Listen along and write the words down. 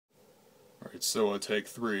Alright, so take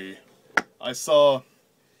 3. I saw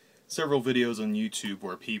several videos on YouTube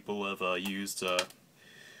where people have used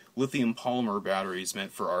lithium polymer batteries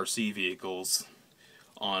meant for RC vehicles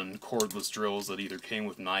on cordless drills that either came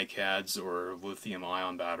with NiCads or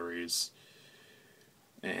lithium-ion batteries.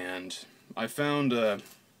 And I found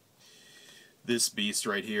this beast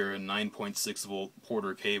right here, a 9.6 volt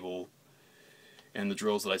Porter cable, and the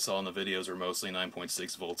drills that I saw in the videos are mostly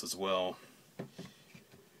 9.6 volts as well.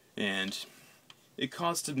 And it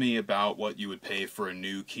costed me about what you would pay for a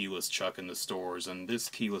new keyless chuck in the stores, and this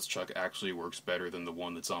keyless chuck actually works better than the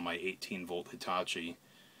one that's on my 18 volt Hitachi.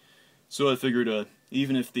 So I figured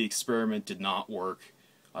even if the experiment did not work,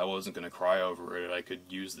 I wasn't going to cry over it. I could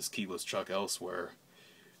use this keyless chuck elsewhere,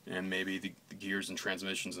 and maybe the gears and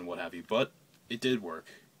transmissions and what have you, but it did work.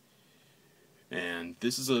 And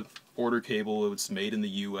this is a Porter cable. It was made in the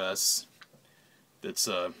US. That's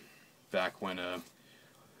back when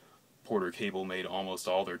Porter Cable made almost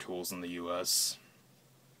all their tools in the US.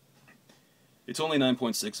 It's only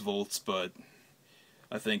 9.6 volts, but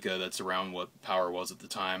I think that's around what power was at the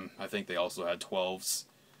time. I think they also had 12s.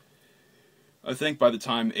 I think by the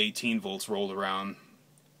time 18 volts rolled around,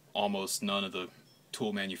 almost none of the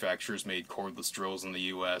tool manufacturers made cordless drills in the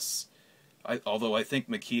US. Although I think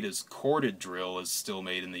Makita's corded drill is still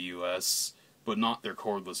made in the US, but not their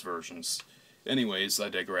cordless versions. Anyways, I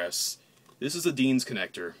digress. This is a Dean's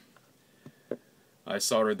connector. I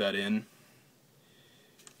soldered that in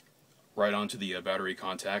right onto the battery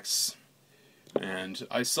contacts, and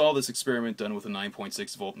I saw this experiment done with a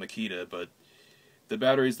 9.6 volt Makita, but the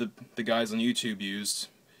batteries that the guys on YouTube used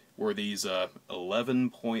were these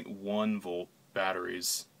 11.1 volt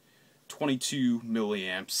batteries, 22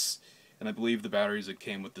 milliamps, and I believe the batteries that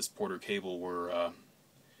came with this Porter cable were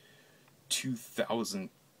 2,000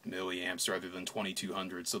 milliamps rather than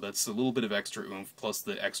 2200, so that's a little bit of extra oomph, plus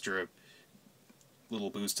the extra little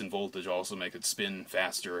boost in voltage also make it spin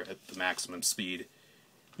faster at the maximum speed.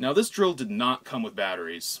 Now this drill did not come with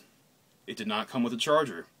batteries. It did not come with a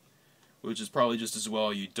charger, which is probably just as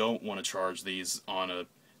well. You don't want to charge these on a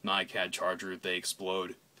NiCad charger, they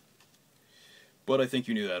explode. But I think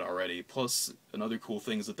you knew that already. Plus, another cool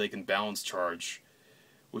thing is that they can balance charge,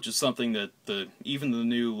 which is something that even the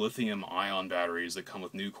new lithium-ion batteries that come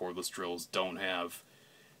with new cordless drills don't have.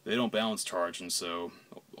 They don't balance charge, and so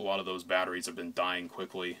a lot of those batteries have been dying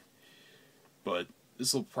quickly. But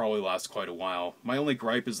this will probably last quite a while. My only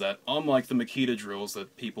gripe is that, unlike the Makita drills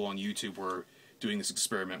that people on YouTube were doing this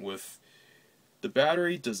experiment with, the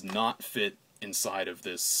battery does not fit inside of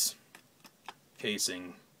this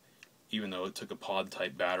casing, even though it took a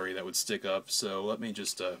pod-type battery that would stick up. So let me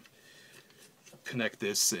just connect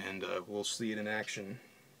this, and we'll see it in action.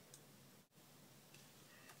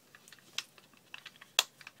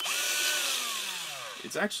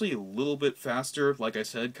 It's actually a little bit faster, like I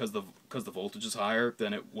said, because the voltage is higher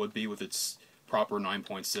than it would be with its proper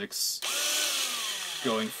 9.6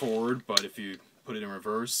 going forward, but if you put it in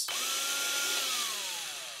reverse,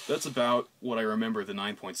 that's about what I remember the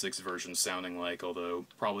 9.6 version sounding like, although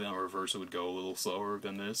probably on reverse it would go a little slower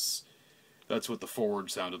than this. That's what the forward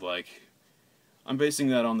sounded like. I'm basing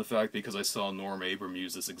that on the fact because I saw Abram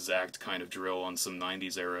use this exact kind of drill on some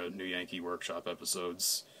 90s era New Yankee Workshop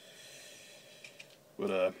episodes.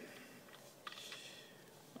 But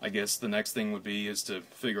I guess the next thing would be is to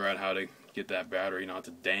figure out how to get that battery not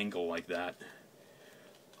to dangle like that.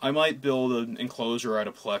 I might build an enclosure out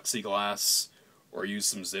of plexiglass or use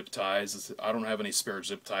some zip ties. I don't have any spare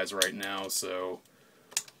zip ties right now, so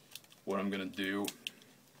what I'm going to do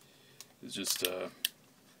is just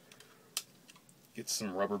get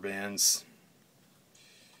some rubber bands.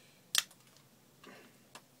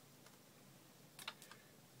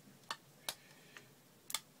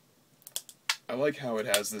 I like how it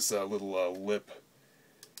has this little lip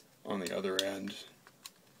on the other end.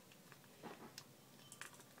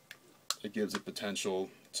 It gives it potential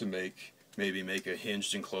to maybe make a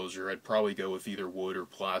hinged enclosure. I'd probably go with either wood or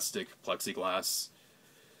plastic, plexiglass.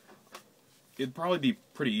 It'd probably be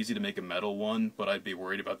pretty easy to make a metal one, but I'd be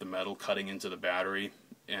worried about the metal cutting into the battery,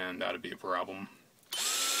 and that'd be a problem.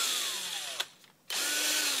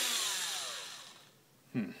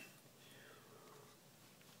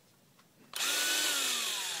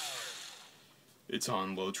 It's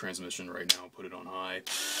on low transmission right now, put it on high.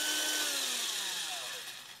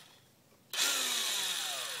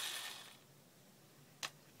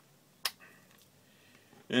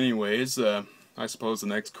 Anyways, I suppose the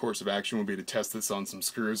next course of action would be to test this on some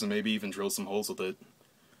screws and maybe even drill some holes with it.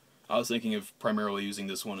 I was thinking of primarily using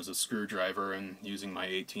this one as a screwdriver and using my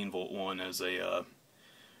 18 volt one as a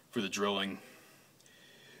for the drilling.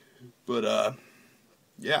 But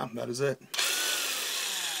yeah, that is it.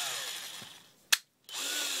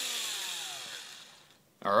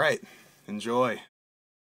 Alright, enjoy.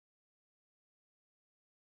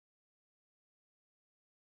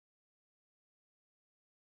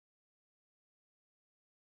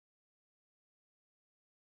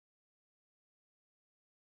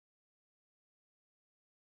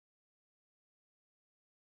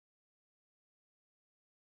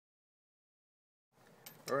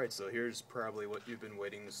 Alright, so here's probably what you've been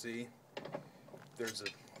waiting to see. There's a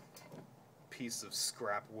piece of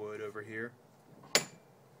scrap wood over here.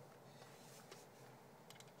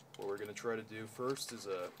 What we're going to try to do first is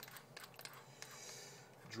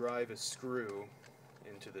drive a screw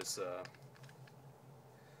into this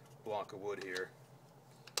block of wood here.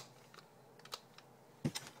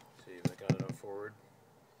 See if I got enough forward.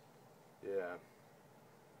 Yeah.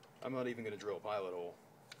 I'm not even going to drill a pilot hole.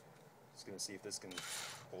 Just going to see if this can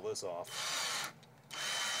pull this off.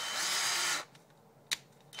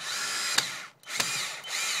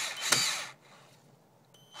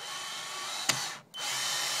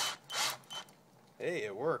 Hey,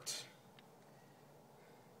 it worked.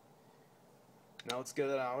 Now let's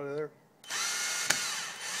get it out of there.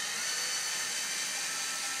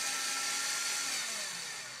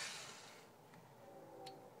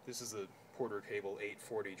 This is a Porter Cable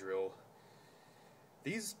 840 drill.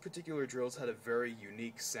 These particular drills had a very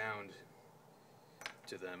unique sound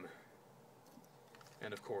to them.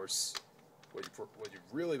 And of course, what you've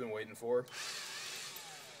really been waiting for,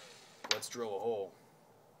 let's drill a hole.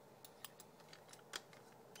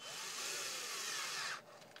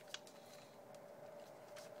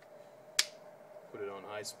 Put it on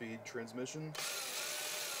high-speed transmission.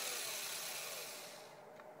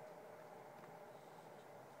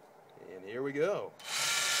 And here we go.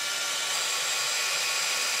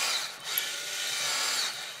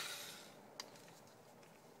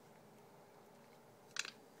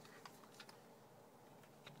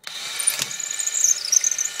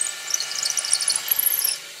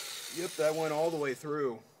 Yep, that went all the way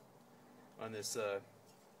through on this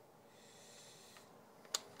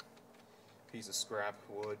piece of scrap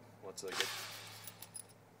wood. Let's get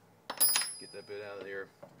that bit out of here.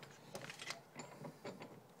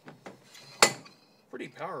 Pretty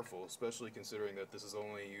powerful, especially considering that this is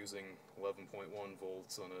only using 11.1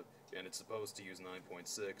 volts on a, and it's supposed to use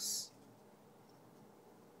 9.6.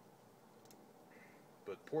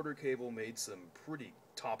 But Porter Cable made some pretty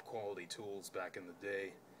top quality tools back in the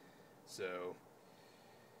day, so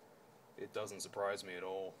it doesn't surprise me at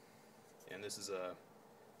all. And this is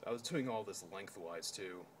I was doing all this lengthwise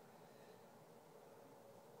too.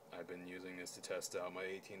 I've been using this to test out my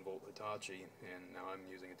 18-volt Hitachi, and now I'm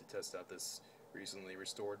using it to test out this recently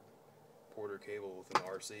restored Porter Cable with an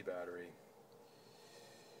RC battery.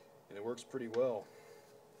 And it works pretty well.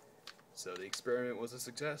 So the experiment was a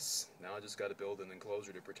success. Now I just got to build an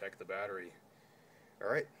enclosure to protect the battery.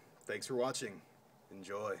 Alright, thanks for watching.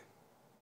 Enjoy.